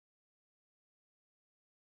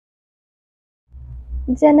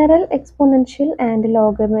General exponential and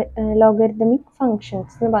logarithmic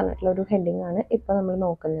functions എന്ന് പറഞ്ഞിട്ടുള്ള ഒരു ഹെഡിങ് ആണ് ഇപ്പോൾ നമ്മൾ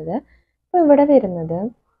നോക്കുന്നത്. അപ്പോൾ ഇവിടെ വരുന്നത്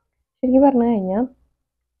ശരിക്കും പറഞ്ഞു കഴിഞ്ഞാൽ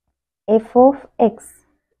F of X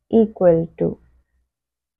equal to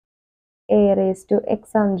A raise to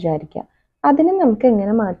X ആണെന്ന് വിചാരിക്കുക. അതിനെ നമുക്ക്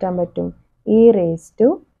എങ്ങനെ മാറ്റാൻ പറ്റും? E raise to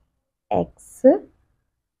X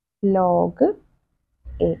log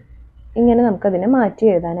A, ഇങ്ങനെ നമുക്കതിനെ മാറ്റി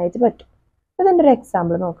എഴുതാനായിട്ട് പറ്റും. അതിൻ്റെ ഒരു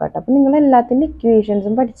എക്സാമ്പിൾ നോക്കാം. അപ്പോൾ നിങ്ങൾ എല്ലാത്തിൻ്റെ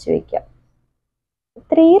ഇക്വേഷൻസും പഠിച്ചു വയ്ക്കുക.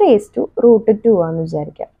 3 റേസ് ടു റൂട്ട് 2 ആണെന്ന്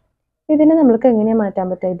വിചാരിക്കാം. ഇതിനെ നമ്മൾക്ക് എങ്ങനെയാണ് മാറ്റാൻ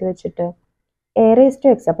പറ്റുക? ഇത് വെച്ചിട്ട് എ റേസ് ടു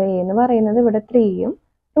എക്സ്, അപ്പോൾ എ എന്ന് പറയുന്നത് ഇവിടെ 3യും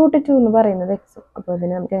റൂട്ട് 2 എന്ന് പറയുന്നത് എക്സും. അപ്പോൾ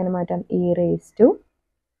ഇതിനെ നമുക്ക് എങ്ങനെ മാറ്റാം? ഇ റേസ് ടു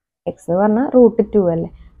എക്സ് എന്ന് പറഞ്ഞാൽ റൂട്ട് 2 അല്ലേ,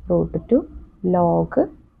 റൂട്ട് 2 ലോഗ്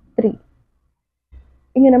 3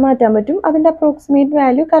 ഇങ്ങനെ മാറ്റാൻ പറ്റും. അതിൻ്റെ അപ്രോക്സിമേറ്റ്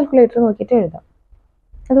വാല്യൂ കാൽക്കുലേറ്റർ നോക്കിയിട്ട് എഴുതാം.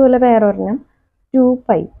 അതുപോലെ വേറെ ഒരെണ്ണം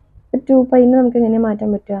 2π. 2πന്ന് നമുക്ക് എങ്ങനെ മാറ്റാൻ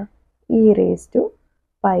പറ്റുക? E raise to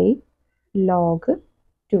pi log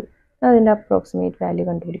 2. അതിൻ്റെ അപ്രോക്സിമേറ്റ് വാല്യൂ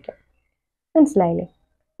കണ്ടുപിടിക്കാം. മനസ്സിലായില്ലേ?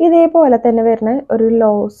 ഇതേപോലെ തന്നെ വരുന്ന ഒരു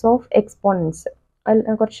ലോസ് ഓഫ് എക്സ്പോണൻസ്,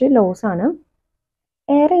 കുറച്ച് ലോസ് ആണ്.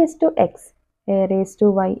 A raise to X, A raise to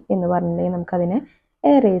Y എന്ന് പറഞ്ഞിട്ടുണ്ടെങ്കിൽ നമുക്കതിനെ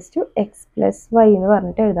A raise to X plus Y എന്ന്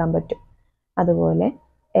പറഞ്ഞിട്ട് എഴുതാൻ പറ്റും. അതുപോലെ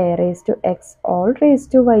A raise to X whole raise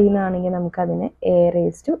to Y എന്നാണെങ്കിൽ നമുക്കതിനെ A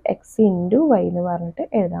raise to X into Y എന്ന് പറഞ്ഞിട്ട്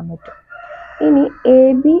എഴുതാൻ പറ്റും. ഇനി A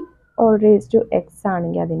B whole raise to X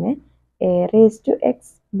ആണെങ്കിൽ അതിനെ A raise to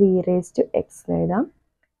X B raise to X എന്ന് എഴുതാം.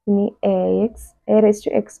 ഇനി A raise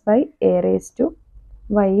to X by A raise to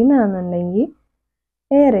Y എന്നാണെന്നുണ്ടെങ്കിൽ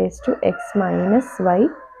A raise to X minus Y.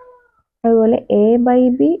 അതുപോലെ A by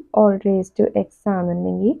B whole raise to X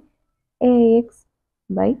ആണെന്നുണ്ടെങ്കിൽ A X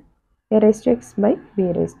by A raise to X by B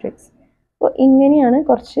raise to X. അപ്പോൾ ഇങ്ങനെയാണ്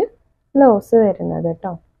കുറച്ച് loss വരുന്നത്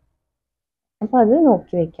കേട്ടോ. അപ്പോൾ അത്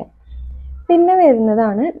നോക്കി വയ്ക്കാം. പിന്നെ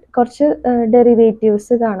വരുന്നതാണ് കുറച്ച്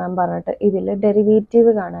ഡെറിവേറ്റീവ്സ് കാണാൻ പറഞ്ഞിട്ട്, ഇതിൽ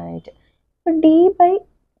ഡെറിവേറ്റീവ് കാണാനായിട്ട്. ഇപ്പോൾ D by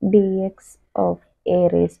D X of A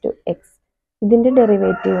raise to X, ഇതിൻ്റെ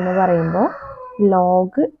ഡെറിവേറ്റീവ് എന്ന് പറയുമ്പോൾ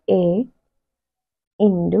log A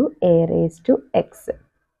into A raise to X.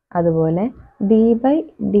 അതുപോലെ D by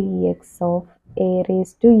D X of A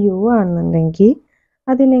raise to you ആണെന്നുണ്ടെങ്കിൽ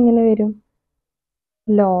അതിനെങ്ങനെ വരും?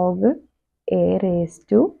 ലോഗ് എ റേസ്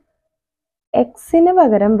ടു എക്സിന്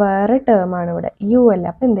പകരം വേറെ ടേം ആണ് ഇവിടെ, യു അല്ല.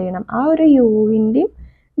 അപ്പോൾ എന്ത് ചെയ്യണം? ആ ഒരു യുവിൻ്റെയും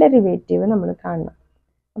ഡെറിവേറ്റീവ് നമ്മൾ കാണണം.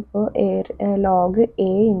 അപ്പോൾ log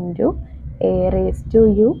A into A raise to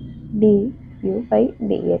you D U by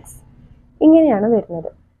D X ഇങ്ങനെയാണ്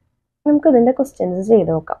വരുന്നത്. നമുക്കതിൻ്റെ ക്വസ്റ്റ്യൻസ്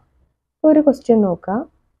ചെയ്ത് നോക്കാം. ഒരു ക്വസ്റ്റ്യൻ നോക്കാം.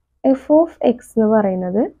 എഫ് ഓഫ് എക്സ് എന്ന്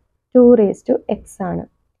പറയുന്നത് 2 റേസ് ടു എക്സ് ആണ്.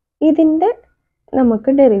 ഇതിൻ്റെ നമുക്ക്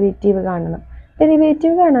ഡെറിവേറ്റീവ് കാണണം.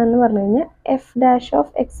 ഡെറിവേറ്റീവ് കാണാമെന്ന് പറഞ്ഞു കഴിഞ്ഞാൽ എഫ് ഡാഷ്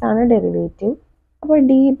ഓഫ് എക്സ് ആണ് ഡെറിവേറ്റീവ്. അപ്പോൾ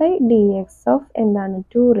D by D X of എന്താണ്?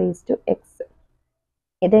 2 റേസ് ടു എക്സ്.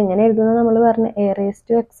 ഇതെങ്ങനെ എഴുതുന്നത് നമ്മൾ പറഞ്ഞ എ റേസ്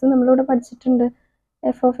ടു എക്സ് നമ്മളിവിടെ പഠിച്ചിട്ടുണ്ട്.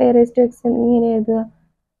 F of A raise to X ഇങ്ങനെ എഴുതുക.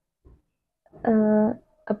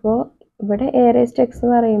 അപ്പോൾ ഇവിടെ എ റേസ് ടു എക്സ്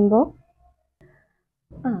എന്ന് പറയുമ്പോൾ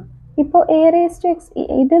ഇപ്പോൾ എ റേസ് ടു എക്സ്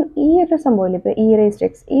ഇത് ഈ ഒരു സംഭവമില്ല. ഇപ്പോൾ ഇ റേസ് ടു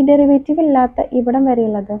എക്സ് ഈ ഡെറിവേറ്റീവ് ഇല്ലാത്ത ഇവിടം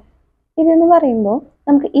വരെയുള്ളത് ഇതെന്ന് പറയുമ്പോൾ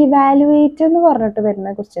നമുക്ക് ഇവാലുവേറ്റ് എന്ന് പറഞ്ഞിട്ട് വരുന്ന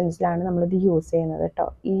ക്വസ്റ്റ്യൻസിലാണ് നമ്മളിത് യൂസ് ചെയ്യുന്നത് കേട്ടോ.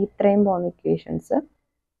 ഈ ഇത്രയും പോകുന്ന equations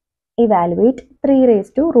evaluate 3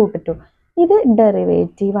 raise to root 2 ഇത്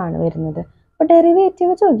ഡെറിവേറ്റീവ് ആണ് വരുന്നത്. അപ്പോൾ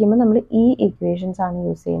ഡെറിവേറ്റീവ് ചോദിക്കുമ്പോൾ നമ്മൾ ഈ ഇക്വേഷൻസ് ആണ്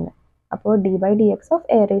യൂസ് ചെയ്യുന്നത്. അപ്പോൾ D by D X of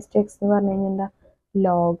A raise to X എന്ന് പറഞ്ഞു കഴിഞ്ഞാൽ എന്താ?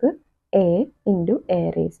 Log A into A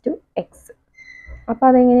raise to X. അപ്പോൾ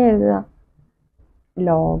അതെങ്ങനെ എഴുതുക?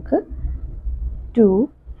 Log 2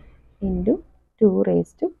 into 2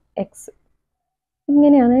 raise to X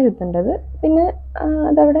ഇങ്ങനെയാണ് എഴുതേണ്ടത്. പിന്നെ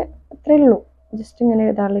അതവിടെ അത്രയേ ഉള്ളൂ, ജസ്റ്റ് ഇങ്ങനെ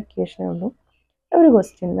എഴുതാനുള്ള ഇക്വേഷനേ ഉള്ളൂ. ഒരു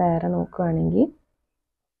ക്വസ്റ്റ്യൻ വേറെ നോക്കുകയാണെങ്കിൽ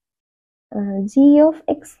ജി ഓഫ്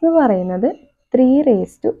എക്സ് എന്ന് പറയുന്നത് 3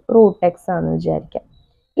 റേസ് ടു റൂട്ട് എക്സ് ആണെന്ന് വിചാരിക്കാം.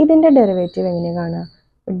 ഇതിൻ്റെ ഡെറിവേറ്റീവ് എങ്ങനെ കാണുക?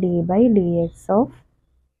 D by D X of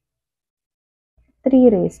 3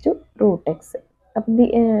 raise to root X. അപ്പോൾ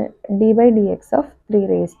D by D X of 3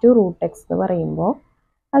 raise to root X എന്ന് പറയുമ്പോൾ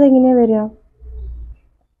അതെങ്ങനെയാണ് വരിക?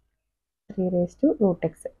 3 raise to root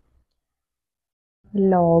X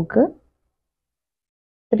log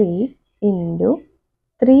 3 into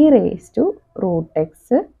 3 raise to root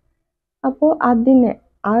X. അപ്പോൾ അതിനെ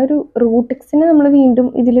ആ ഒരു റൂട്ട് എക്സിനെ നമ്മൾ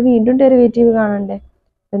ഇതിൽ വീണ്ടും ഡെറിവേറ്റീവ് കാണണ്ടേ?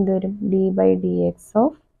 എന്ത് വരും? D by D X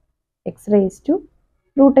of X raise to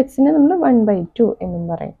root എക്സിനെ നമ്മൾ 1/2 എന്നും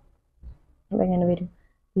പറയും. അപ്പോൾ എങ്ങനെ വരും?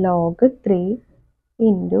 Log 3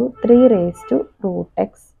 into 3 raise to root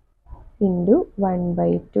X into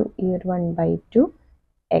 1/2. ഈ ഒരു 1/2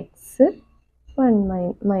 എക്സ് 1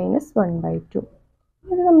 മൈനസ് 1/2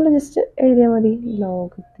 ഇത് നമ്മൾ ജസ്റ്റ് എഴുതിയാൽ മതി.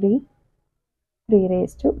 Log 3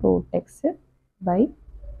 raise to root X by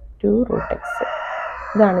 2 root X.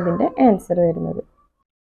 ഇതാണ് ഇതിൻ്റെ ആൻസർ വരുന്നത്.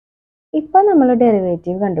 ഇപ്പം നമ്മൾ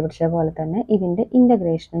ഡെറിവേറ്റീവ് കണ്ടുപിടിച്ച പോലെ തന്നെ ഇതിൻ്റെ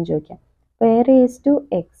ഇൻ്റഗ്രേഷനും ചോദിക്കാം. അപ്പോൾ A raise to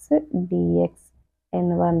X D X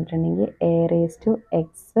എന്ന് പറഞ്ഞിട്ടുണ്ടെങ്കിൽ A raise to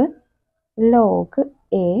X log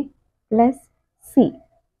A plus C.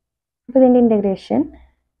 അപ്പോൾ ഇതിൻ്റെ integration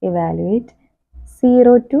evaluate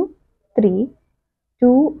 0 to 3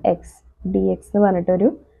 2x dx എന്ന് പറഞ്ഞിട്ടൊരു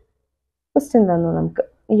ക്വസ്റ്റ്യൻ തന്നു നമുക്ക്.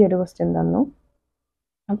 ഈ ഒരു ക്വസ്റ്റ്യൻ തന്നു.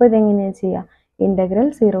 അപ്പോൾ ഇതെങ്ങനെയാണ് ചെയ്യുക? Integral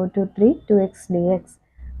 0 to 3 2x dx.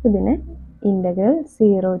 ഇതിനെ integral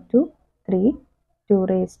 0 to 3 2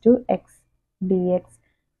 raised to x dx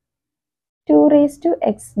 2 raised to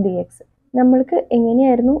x dx. നമ്മൾക്ക്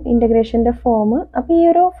എങ്ങനെയായിരുന്നു ഇൻ്റഗ്രേഷൻ്റെ ഫോം? അപ്പോൾ ഈ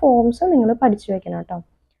ഒരു ഫോംസ് നിങ്ങൾ പഠിച്ചു വെക്കണം കേട്ടോ.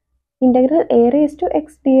 Integral A raise to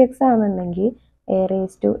X D X ആണെന്നുണ്ടെങ്കിൽ A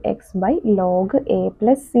raise to X by log A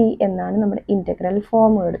plus C എന്നാണ് നമ്മുടെ ഇൻ്റഗ്രൽ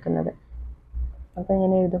ഫോം എടുക്കുന്നത്. അപ്പോൾ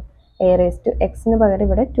എങ്ങനെ എഴുതും? എ റേസ് ടു എക്സിന് പകരം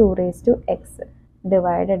ഇവിടെ 2 raise to X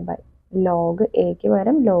divided by log എക്ക്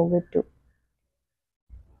പകരം ലോഗ് 2,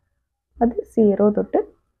 അത് 0 തൊട്ട്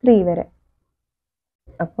 3 വരെ.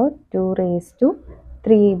 അപ്പോൾ 2 raise to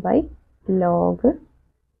 3 by log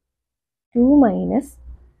 2 minus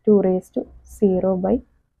 2 raise to 0 by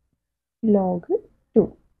log 2.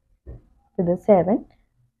 ഇത് 7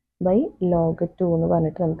 ബൈ ലോഗ് 2 എന്ന്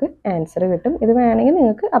പറഞ്ഞിട്ട് നമുക്ക് ആൻസർ കിട്ടും. ഇത് വേണമെങ്കിൽ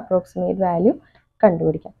നിങ്ങൾക്ക് അപ്രോക്സിമേറ്റ് വാല്യൂ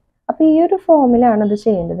കണ്ടുപിടിക്കാം. അപ്പോൾ ഈ ഒരു ഫോമിലാണ് ഇത്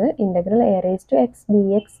ചെയ്യേണ്ടത്. Integral A raise to X D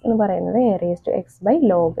X എന്ന് പറയുന്നത് A raise to X by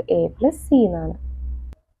log A plus C എന്നാണ്.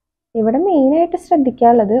 ഇവിടെ മെയിനായിട്ട്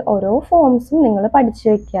ശ്രദ്ധിക്കാനുള്ളത് ഓരോ ഫോംസും നിങ്ങൾ പഠിച്ചു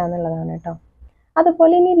വെക്കുക എന്നുള്ളതാണ് കേട്ടോ.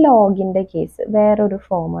 അതുപോലെ ഇനി ലോഗിൻ്റെ കേസ് വേറൊരു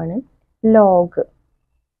ഫോമാണ്.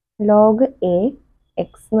 ലോഗ് എ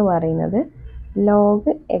എക്സ് എന്ന് പറയുന്നത്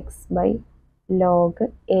log X by log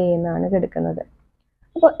A എന്നാണ് കിടക്കുന്നത്.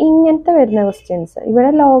 അപ്പോൾ ഇങ്ങനത്തെ വരുന്ന ക്വസ്റ്റ്യൻസ് ഇവിടെ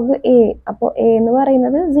ലോഗ് എ, അപ്പോൾ എ എന്ന്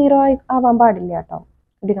പറയുന്നത് 0 ആവാൻ പാടില്ല കേട്ടോ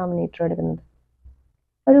ഡിനോമിനേറ്റർ എടുക്കുന്നത്.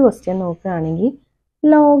 ഒരു ക്വസ്റ്റ്യൻ നോക്കുകയാണെങ്കിൽ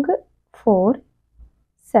ലോഗ് 4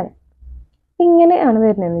 7 ഇങ്ങനെയാണ്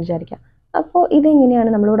വരുന്നതെന്ന് വിചാരിക്കാം. അപ്പോൾ ഇതെങ്ങനെയാണ്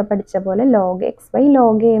നമ്മളിവിടെ പഠിച്ച പോലെ log X by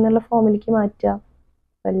log A എന്നുള്ള ഫോമിലേക്ക് മാറ്റുക?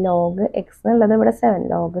 അപ്പോൾ ലോഗ് എക്സ് എന്നുള്ളത് ഇവിടെ 7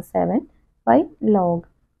 ലോഗ് 7 ബൈ ലോഗ്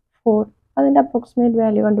 4. അതിൻ്റെ അപ്രോക്സിമേറ്റ്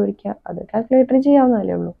വാല്യൂ കണ്ടുപിടിക്കുക. അത് കാൽക്കുലേറ്റർ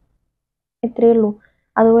ചെയ്യാവുന്നതല്ലേ ഉള്ളൂ, ഇത്രയേ ഉള്ളൂ.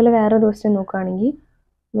 അതുപോലെ വേറൊരു ക്വസ്റ്റ്യൻ നോക്കുകയാണെങ്കിൽ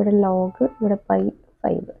ഇവിടെ ലോഗ് ഇവിടെ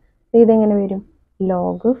 5 ഇതെങ്ങനെ വരും?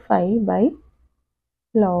 ലോഗ് 5 ബൈ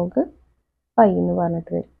ലോഗ് 5 എന്ന്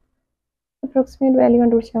പറഞ്ഞിട്ട് വരും. അപ്രോക്സിമേറ്റ് വാല്യൂ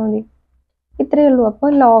കണ്ടുപിടിച്ചാൽ മതി, ഇത്രയേ ഉള്ളൂ. അപ്പോൾ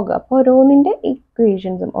ലോഗ്, അപ്പോൾ ഓരോന്നിൻ്റെ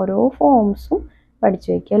ഇക്വേഷൻസും ഓരോ ഫോംസും പഠിച്ചു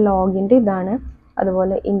വയ്ക്കുക. ലോഗിൻ്റെ ഇതാണ്.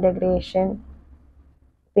 അതുപോലെ ഇൻ്റഗ്രേഷൻ,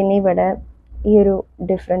 പിന്നെ ഇവിടെ ഈ ഒരു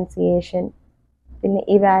ഡിഫറൻസിയേഷൻ, പിന്നെ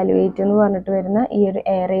ഇവാലുവേറ്റ് എന്ന് പറഞ്ഞിട്ട് വരുന്ന ഈ ഒരു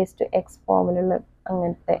എ റേസ് ടു എക്സ് ഫോമിലുള്ള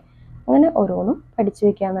അങ്ങനെ ഓരോന്നും പഠിച്ചു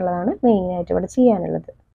വയ്ക്കുക എന്നുള്ളതാണ് മെയിനായിട്ട് ഇവിടെ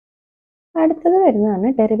ചെയ്യാനുള്ളത്. അടുത്തത് വരുന്നതാണ്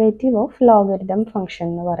ഡെറിവേറ്റീവ് ഓഫ് ലോഗരിതം ഫംഗ്ഷൻ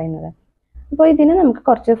എന്ന് പറയുന്നത്. അപ്പോൾ ഇതിന് നമുക്ക്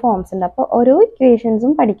കുറച്ച് ഫോംസ് ഉണ്ട്. അപ്പോൾ ഓരോ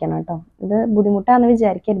ഇക്വേഷൻസും പഠിക്കണം കേട്ടോ. ഇത് ബുദ്ധിമുട്ടാണെന്ന്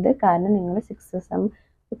വിചാരിക്കരുത്, കാരണം നിങ്ങൾ 6th സെം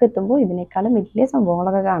ഒക്കെ എത്തുമ്പോൾ ഇതിനേക്കാളും വലിയ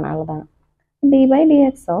സംഭവങ്ങളൊക്കെ കാണാനുള്ളതാണ്. D by D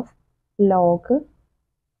X of log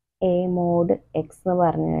A mode X എന്ന്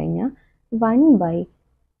പറഞ്ഞു കഴിഞ്ഞാൽ 1 ബൈ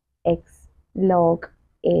എക്സ് ലോഗ്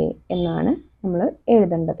എ എന്നാണ് നമ്മൾ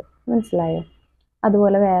എഴുതേണ്ടത്. മനസ്സിലായോ?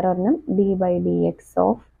 അതുപോലെ വേറെ ഒരെണ്ണം D by D X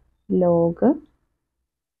of log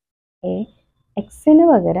A എക്സിന്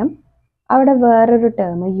പകരം അവിടെ വേറൊരു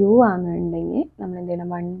ടേം യു ആണെന്നുണ്ടെങ്കിൽ നമ്മൾ എന്ത്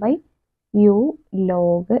ചെയ്യണം? 1 ബൈ യു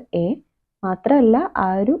ലോഗ് എ. മാത്രമല്ല ആ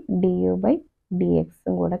ഒരു ഡി യു ബൈ ഡി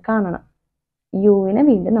എക്സും കൂടെ കാണണം. യുവിനെ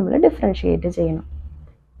വീണ്ടും നമ്മൾ ഡിഫറൻഷിയേറ്റ് ചെയ്യണം.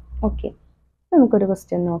 ഓക്കെ, നമുക്കൊരു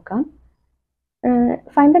ക്വസ്റ്റ്യൻ നോക്കാം.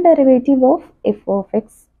 Find the derivative of F of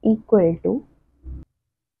X equal to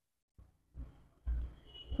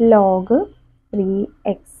log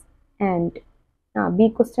 3x and B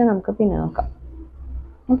question നമുക്ക് പിന്നെ നോക്കാം.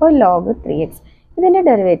 അപ്പോൾ ലോഗ് 3x ഇതിൻ്റെ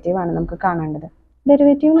ഡെറിവേറ്റീവ് ആണ് നമുക്ക് കാണേണ്ടത്.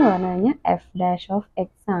 ഡെറിവേറ്റീവ് എന്ന് പറഞ്ഞു കഴിഞ്ഞാൽ എഫ് ഡാഷ് ഓഫ്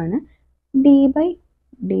എക്സ് ആണ്. D by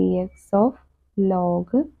D X of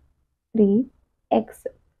log 3x.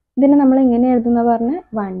 ഇതിനെ നമ്മൾ എങ്ങനെ എഴുതുന്ന പറഞ്ഞാൽ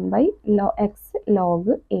 1 ബൈ എക്സ്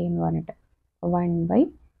ലോഗ് എ എന്ന് പറഞ്ഞിട്ട് 1 ബൈ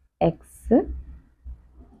എക്സ്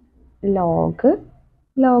ലോഗ്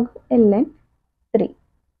ln 3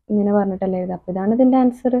 ഇങ്ങനെ പറഞ്ഞിട്ടല്ലേ എഴുതുക. അപ്പോൾ ഇതാണ് ഇതിൻ്റെ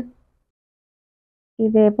ആൻസർ.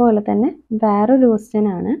 ഇതേപോലെ തന്നെ വേറൊരു ക്വസ്റ്റ്യൻ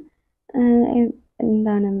ആണ്.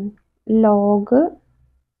 എന്താണ്? Log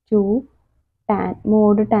 2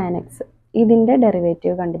 mode tan X. ഇതിൻ്റെ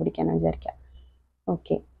ഡെറിവേറ്റീവ് കണ്ടുപിടിക്കാമെന്ന് വിചാരിക്കാം.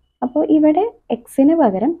 ഓക്കെ, അപ്പോൾ ഇവിടെ എക്സിന്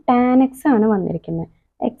പകരം ടാൻ എക്സ് ആണ് വന്നിരിക്കുന്നത്.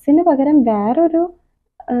 എക്സിന് പകരം വേറൊരു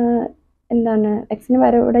എക്സിന്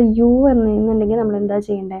പകരം ഇവിടെ യു എന്നുണ്ടെങ്കിൽ നമ്മൾ എന്താ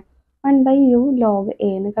ചെയ്യേണ്ടത്? 1 ബൈ യു ലോഗ് എ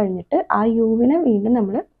എന്ന് കഴിഞ്ഞിട്ട് ആ യുവിനെ വീണ്ടും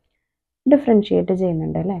നമ്മൾ ഡിഫറൻഷിയേറ്റ്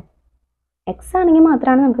ചെയ്യുന്നുണ്ട് അല്ലേ? എക്സ് ആണെങ്കിൽ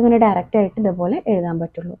മാത്രമാണ് നമുക്ക് ഇങ്ങനെ ഡയറക്റ്റ് ആയിട്ട് ഇതുപോലെ എഴുതാൻ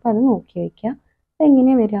പറ്റുള്ളൂ. അപ്പോൾ അത് നോക്കി വയ്ക്കുക. അപ്പോൾ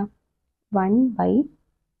എങ്ങനെയാണ് വരിക?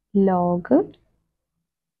 1/log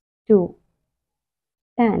 2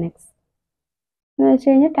 tan x എന്ന് വെച്ച്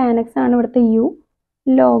കഴിഞ്ഞാൽ tan x ആണ് ഇവിടുത്തെ u,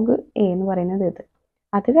 log a എന്ന് പറയുന്നത് ഇത്.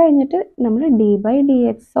 അത് കഴിഞ്ഞിട്ട് നമ്മൾ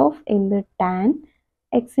d/dx ഓഫ് എന്ത് tan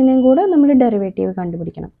എക്സിനെയും കൂടെ നമ്മൾ ഡെറിവേറ്റീവ്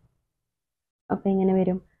കണ്ടുപിടിക്കണം. അപ്പോൾ എങ്ങനെ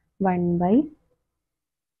വരും?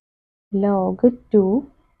 1/log 2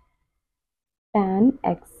 tan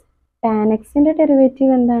x. tan xന്റെ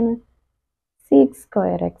derivative എന്താണ്? sec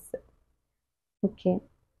square x. ഓക്കെ,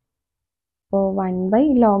 അപ്പോൾ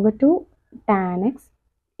 1/log 2 tan x.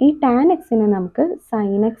 ഈ tan xനെ നമുക്ക്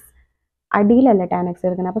sin x, അടിയിലല്ല tan x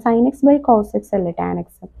എടുക്കുന്നത്, അപ്പോൾ sin x cos x അല്ലേ tan x.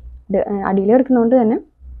 അടിയിൽ എടുക്കുന്നതുകൊണ്ട് തന്നെ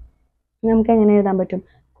നമുക്ക് എങ്ങനെ എഴുതാൻ പറ്റും?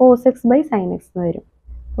 cos x sin x എന്ന് വരും.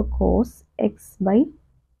 അപ്പോൾ cos x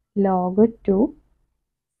log 2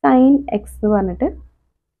 sin x എന്ന് പറഞ്ഞിട്ട്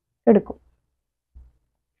എടുക്കും.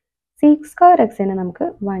 sec square xനെ നമുക്ക്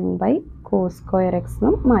 1/cos square x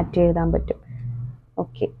എന്നും മാറ്റി എഴുതാൻ പറ്റും.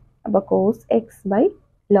 ഓക്കെ, അപ്പോൾ cos x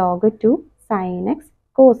log 2 sin x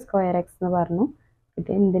cos square x എന്ന് പറഞ്ഞു. ഇത്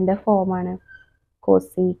എന്തിൻ്റെ ഫോമാണ്?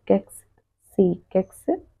 cosec x sec x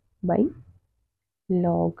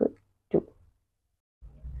log 2.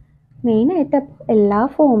 മെയിനായിട്ട് എല്ലാ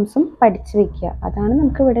ഫോംസും പഠിച്ചു വെക്കുക. അതാണ്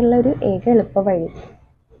നമുക്ക് ഇവിടെ ഉള്ള ഒരു ഏക എളുപ്പ വഴി.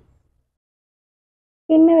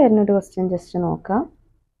 പിന്നെ വരുന്നൊരു ക്വസ്റ്റ്യൻ ജസ്റ്റ് നോക്കാം.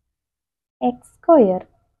 x²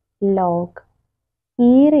 log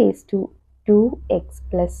e raised to 2x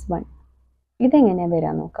plus 1. ഇതെങ്ങനെയാണ്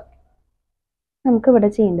വരാൻ നോക്കാം. നമുക്കിവിടെ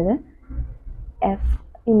ചെയ്യേണ്ടത് f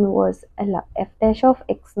ഇൻവേഴ്സ് അല്ല, f dash of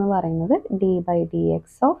x എന്ന് പറയുന്നത് d/dx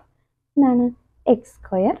ഓഫ് എന്താണ്?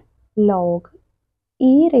 x² log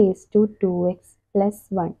e raised to 2x plus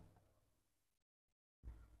 1.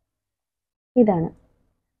 ഇതാണ്.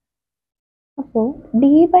 അപ്പോൾ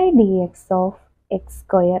d/dx ഓഫ്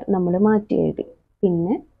x² നമ്മൾ മാറ്റി എഴുതി.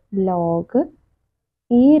 പിന്നെ log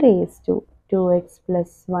e raised to 2x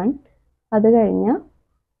plus 1, അത് കഴിഞ്ഞാൽ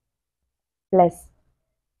plus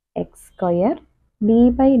x²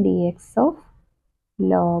 d/dx of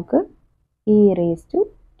log e raised to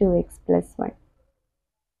 2x plus 1.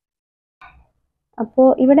 അപ്പോൾ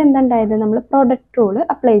ഇവിടെ എന്താ ഉണ്ടായത്? നമ്മൾ പ്രൊഡക്റ്റ് റൂൾ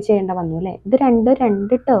അപ്ലൈ ചെയ്യേണ്ട വന്നു അല്ലേ? ഇത് രണ്ട്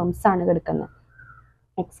ടേംസ് ആണ് കിടക്കുന്നത്.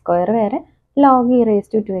 x² വേറെ, log e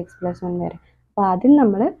raised to 2x plus 1 വേറെ. അപ്പോൾ ആദ്യം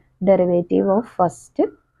നമ്മൾ ഡെറിവേറ്റീവ് ഓഫ് ഫസ്റ്റ്,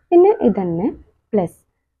 പിന്നെ ഇതന്നെ പ്ലസ്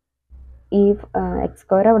ഈ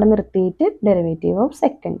x² അവിടെ നിർത്തിയിട്ട് ഡെറിവേറ്റീവ് ഓഫ്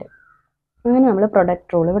സെക്കൻഡ്. അങ്ങനെ നമ്മൾ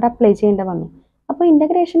പ്രൊഡക്റ്റ് റൂൾ ഇവിടെ അപ്ലൈ ചെയ്യേണ്ട വന്നു. അപ്പോൾ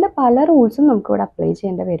ഇൻ്റഗ്രേഷൻ്റെ പല റൂൾസും നമുക്ക് ഇവിടെ അപ്ലൈ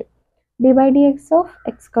ചെയ്യേണ്ടി വരും. d/dx ഓഫ്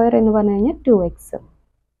x² എന്ന് പറഞ്ഞു കഴിഞ്ഞാൽ 2x,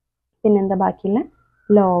 പിന്നെന്താ ബാക്കിയുള്ള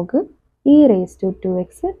log e raised to 2x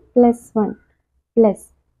plus 1 plus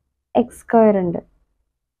x² ഉണ്ട്,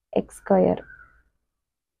 x²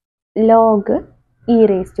 log e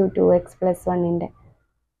raised to 2x plus 1ൻ്റെ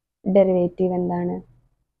derivative എന്താണ്?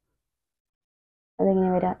 അതെങ്ങനെ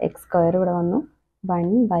വരാം? x² ഇവിടെ വന്നു,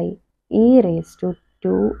 1/e raised to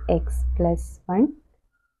 2x plus 1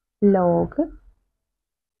 log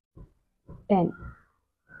 10.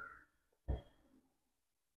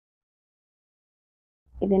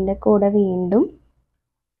 ഇതിൻ്റെ കൂടെ വീണ്ടും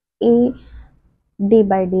ഈ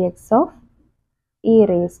d/dx of e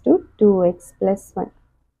raised to 2x plus 1.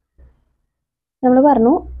 നമ്മൾ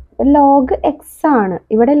പറഞ്ഞു log x ആണ്.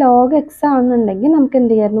 ഇവിടെ log x ആണെന്നുണ്ടെങ്കിൽ നമുക്ക്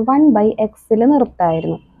എന്ത് ചെയ്യായിരുന്നു? 1/xൽ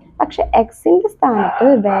നിർത്തായിരുന്നു. പക്ഷെ എക്സിൻ്റെ സ്ഥാനത്ത്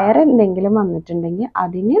വേറെ എന്തെങ്കിലും വന്നിട്ടുണ്ടെങ്കിൽ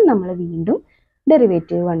അതിന് നമ്മൾ വീണ്ടും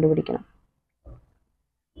ഡെറിവേറ്റീവ് കണ്ടുപിടിക്കണം.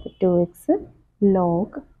 2x log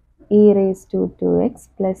e raised to 2x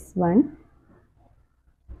plus 1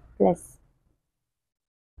 plus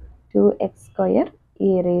 2x²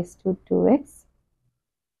 e raised to 2x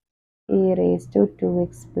e raised to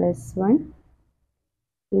 2x plus 1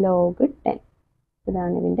 log 10.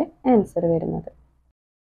 ഇതാണ് ഇതിൻ്റെ ആൻസർ വരുന്നത്.